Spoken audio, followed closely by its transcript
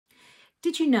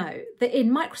Did you know that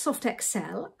in Microsoft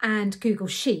Excel and Google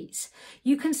Sheets,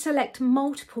 you can select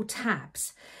multiple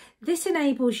tabs? This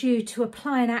enables you to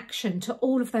apply an action to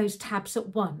all of those tabs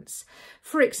at once.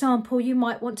 For example, you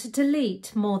might want to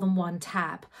delete more than one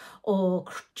tab, or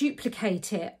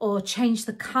duplicate it, or change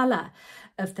the colour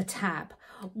of the tab.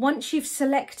 Once you've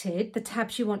selected the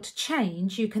tabs you want to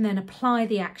change, you can then apply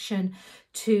the action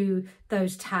to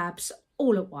those tabs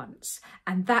all at once.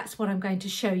 And that's what I'm going to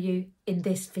show you in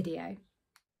this video.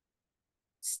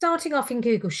 Starting off in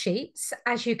Google Sheets,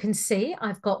 as you can see,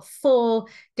 I've got 4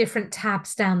 different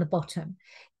tabs down the bottom.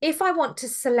 If I want to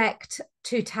select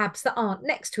 2 tabs that aren't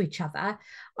next to each other,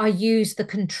 I use the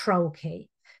Control key.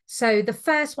 So the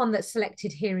first one that's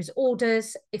selected here is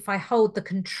Orders. If I hold the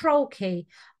Control key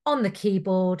on the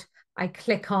keyboard, I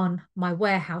click on my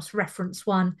warehouse reference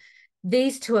one.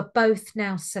 These 2 are both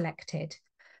now selected.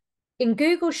 In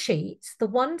Google Sheets, the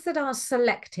ones that are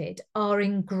selected are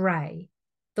in grey.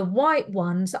 The white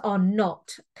ones are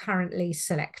not currently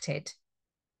selected.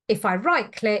 If I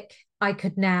right click, I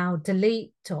could now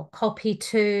delete or copy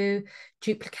to,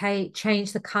 duplicate,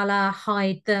 change the colour,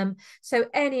 hide them. So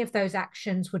any of those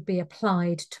actions would be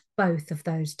applied to both of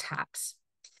those tabs.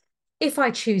 If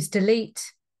I choose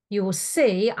delete, you will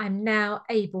see I'm now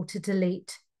able to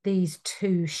delete these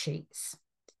 2 sheets.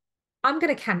 I'm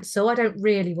going to cancel. I don't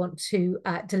really want to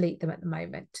delete them at the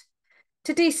moment.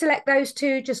 To deselect those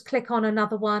 2, just click on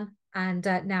another one, and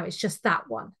now it's just that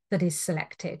one that is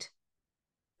selected.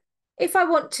 If I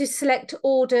want to select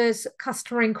Orders,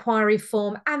 Customer Inquiry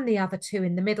Form, and the other 2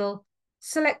 in the middle,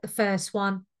 select the first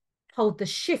one, hold the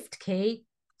Shift key,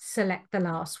 select the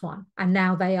last one, and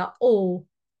now they are all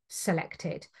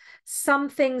selected. Some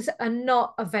things are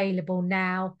not available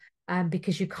now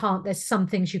because there's some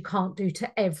things you can't do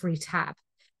to every tab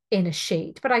in a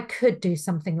sheet, but I could do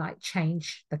something like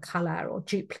change the colour or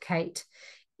duplicate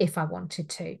if I wanted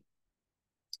to.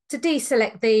 To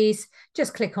deselect these,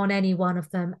 just click on any one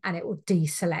of them and it will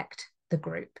deselect the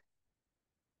group.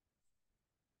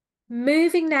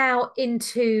 Moving now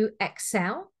into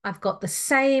Excel, I've got the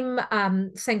same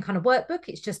kind of workbook.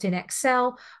 It's just in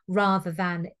Excel rather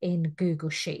than in Google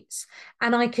Sheets.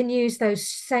 And I can use those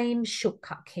same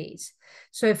shortcut keys.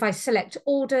 So if I select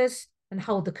Orders and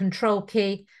hold the Control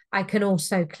key, I can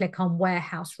also click on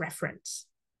Warehouse Reference.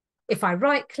 If I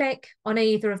right click on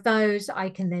either of those, I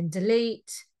can then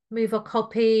delete, move or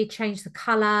copy, change the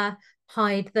colour,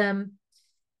 hide them.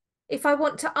 If I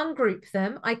want to ungroup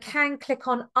them, I can click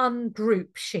on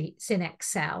Ungroup Sheets in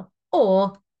Excel,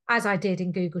 or as I did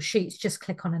in Google Sheets, just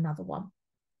click on another one.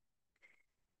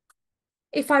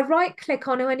 If I right click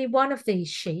on any one of these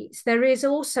sheets, there is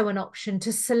also an option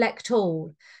to select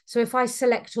all. So if I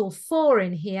select all 4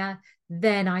 in here,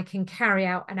 then I can carry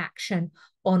out an action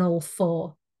on all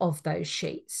 4 of those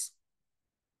sheets.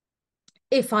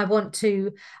 If I want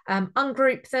to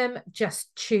ungroup them,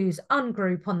 just choose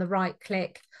Ungroup on the right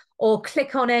click, or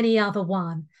click on any other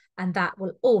one, and that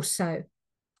will also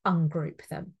ungroup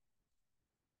them.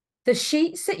 The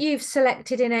sheets that you've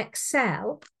selected in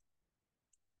Excel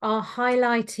are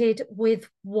highlighted with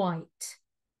white.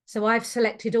 So I've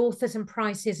selected Authors and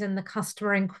Prices and the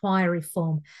Customer Inquiry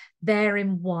Form. They're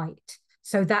in white.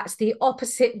 So that's the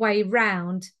opposite way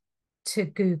round to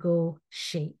Google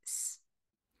Sheets.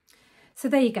 So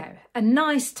there you go, a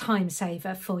nice time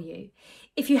saver for you.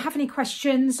 If you have any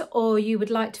questions or you would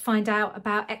like to find out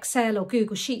about Excel or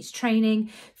Google Sheets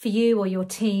training for you or your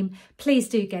team, please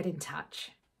do get in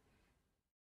touch.